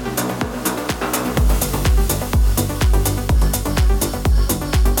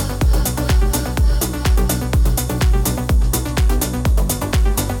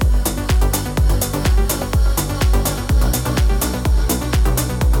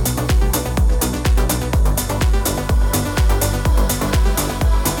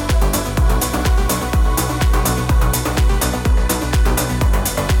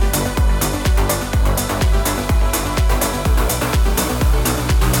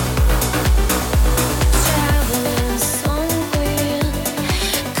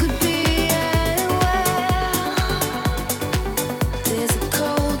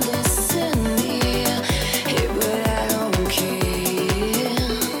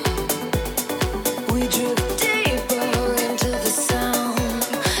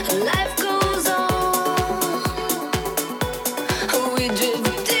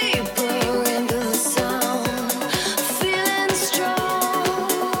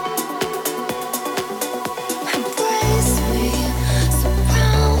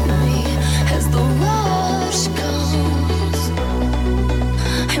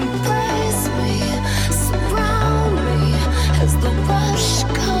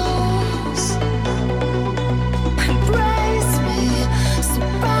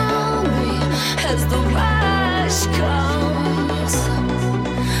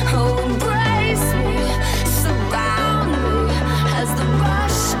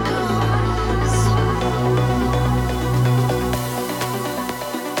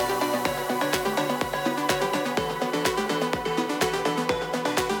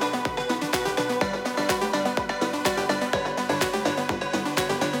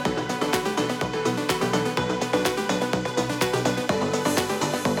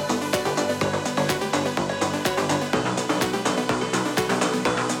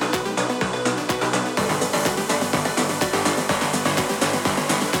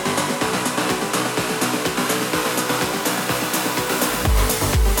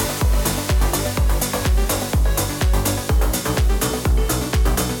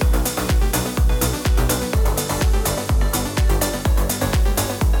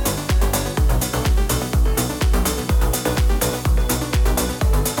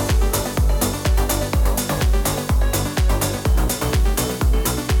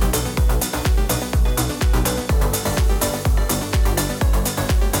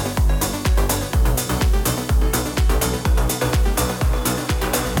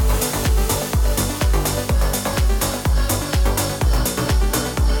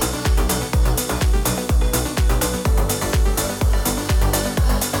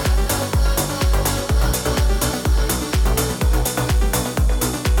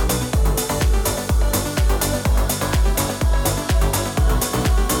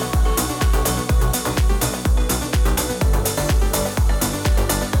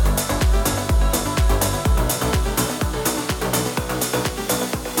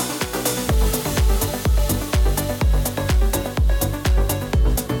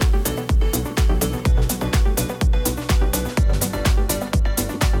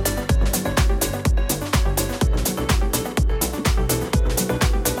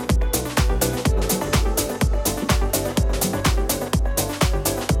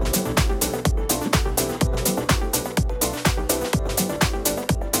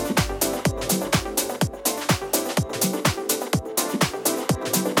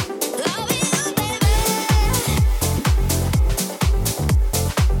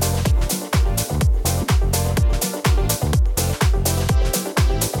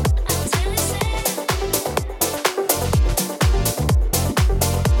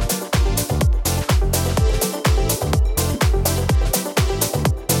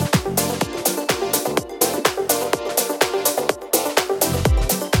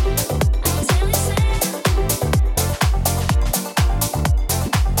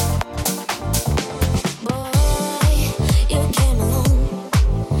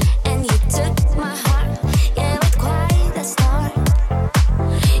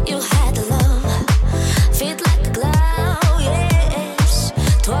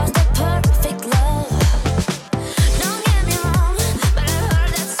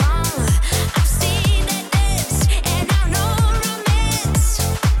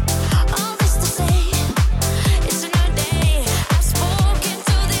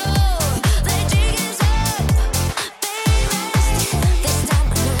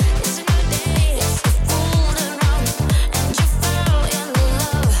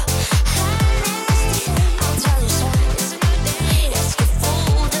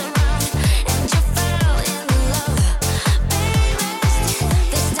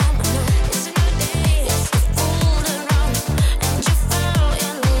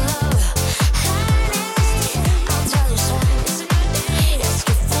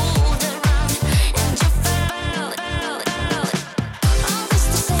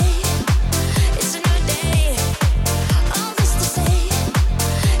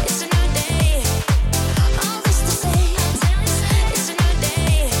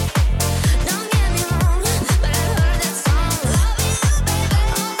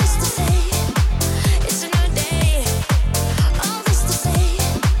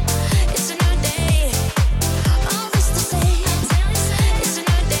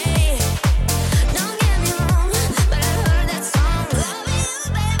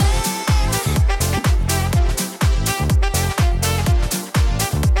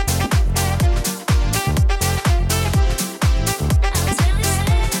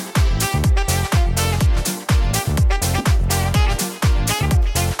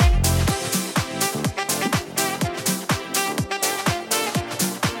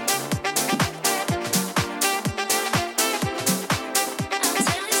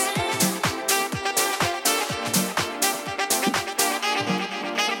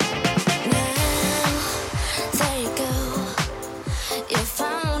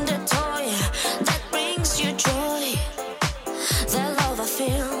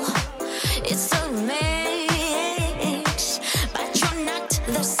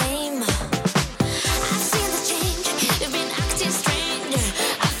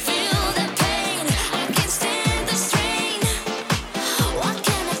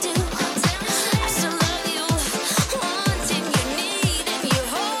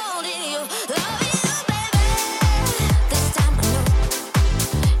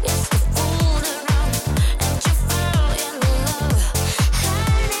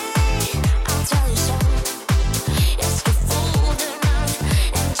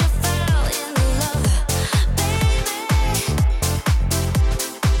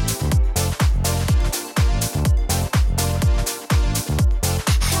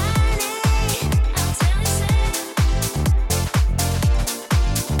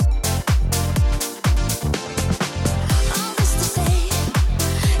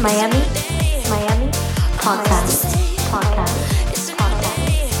 Miami Podcast.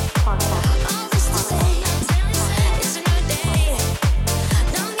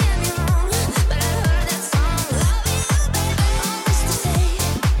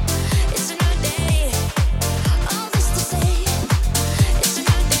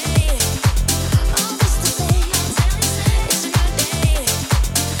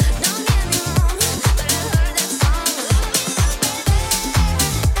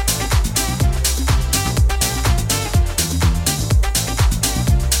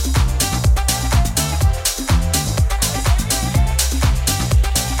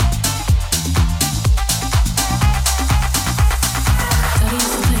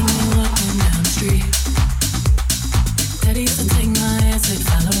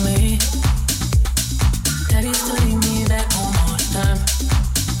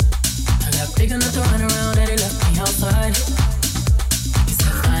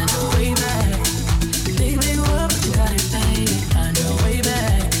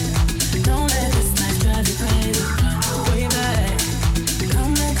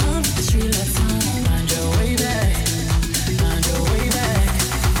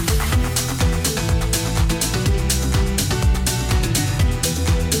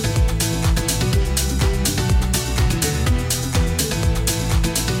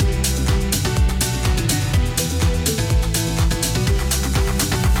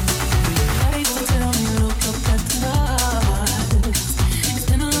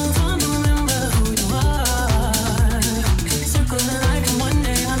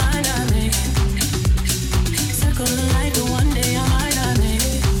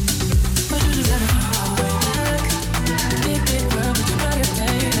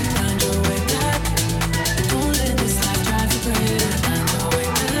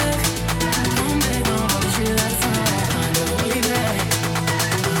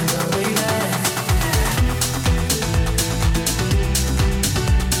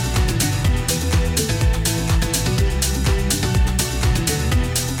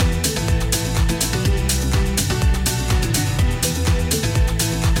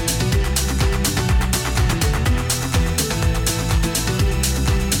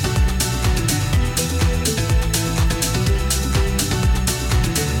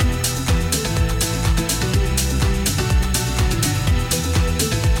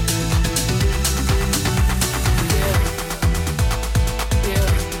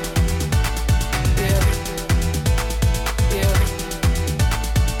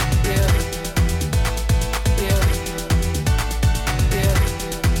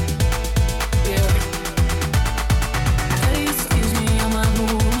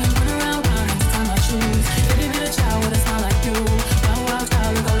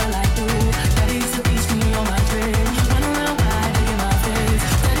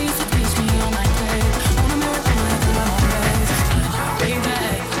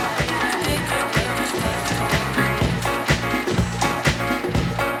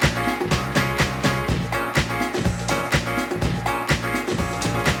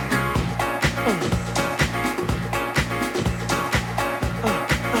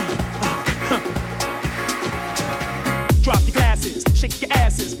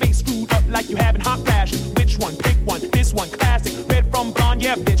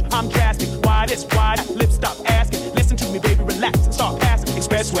 Yeah, bitch, I'm drastic. Why this? Why that? Lip stop asking. Listen to me, baby, relax and start passing.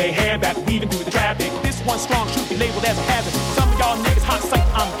 Expressway, hair back, weaving through the traffic. This one strong, should be labeled as a hazard. Some of y'all niggas hot sight,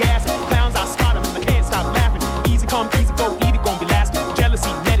 I'm gassing. Clowns, I spot them and I can't stop laughing. Easy come, easy go, eat it, gon' be lasting.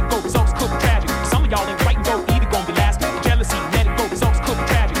 Jealousy, let it go, results could be tragic. Some of y'all ain't right and go, eat it, gon' be lasting. Jealousy, let it go, results could be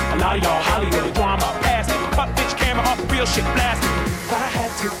tragic. A lot of y'all Hollywood drama past it. Fuck bitch camera off, real shit blasting. If I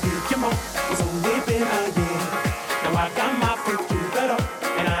had to pick you more, it's only been a year. Now I got my foot through the door,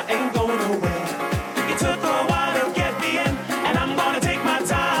 and I ain't going nowhere. It took a while to get me in, and I'm gonna take my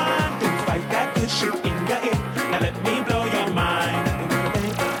time to fight that good shit in your ear. Now let me blow your mind.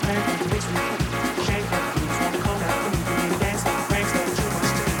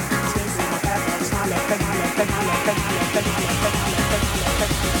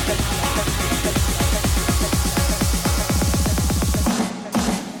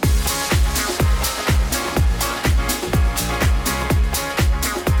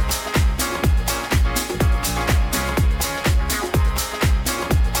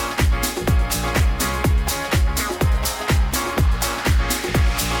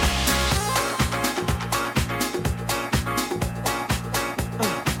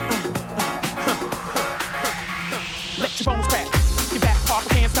 Let your bones crack.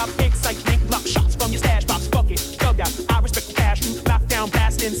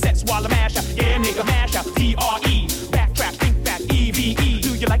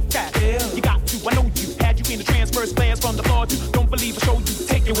 first glance from the floor to don't believe I show you,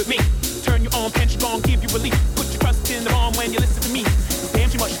 take it with me. Turn your on, pinch, gon' give you relief. Put your trust in the arm when you listen to me.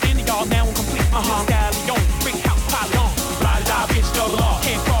 Damn, too much into y'all, now I'm complete. Scallion, big house, pile it on. Ride it out, bitch, double off.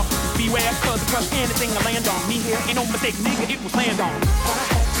 Can't cross, beware, cause I crush anything I land on. Me here, ain't no mistake, nigga, it was land on.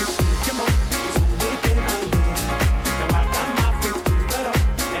 Come on.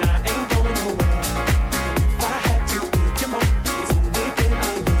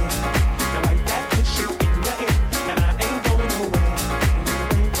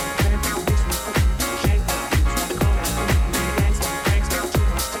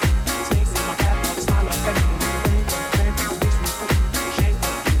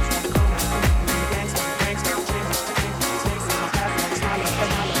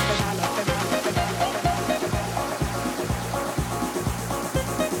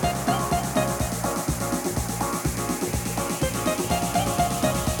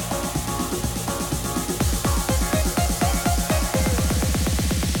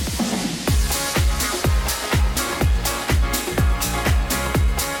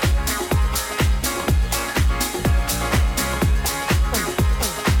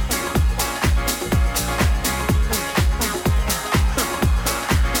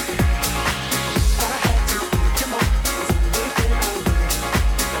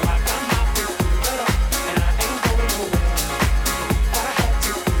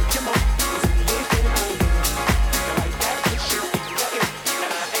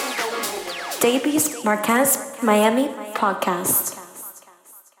 Davies Marquez Miami Podcast.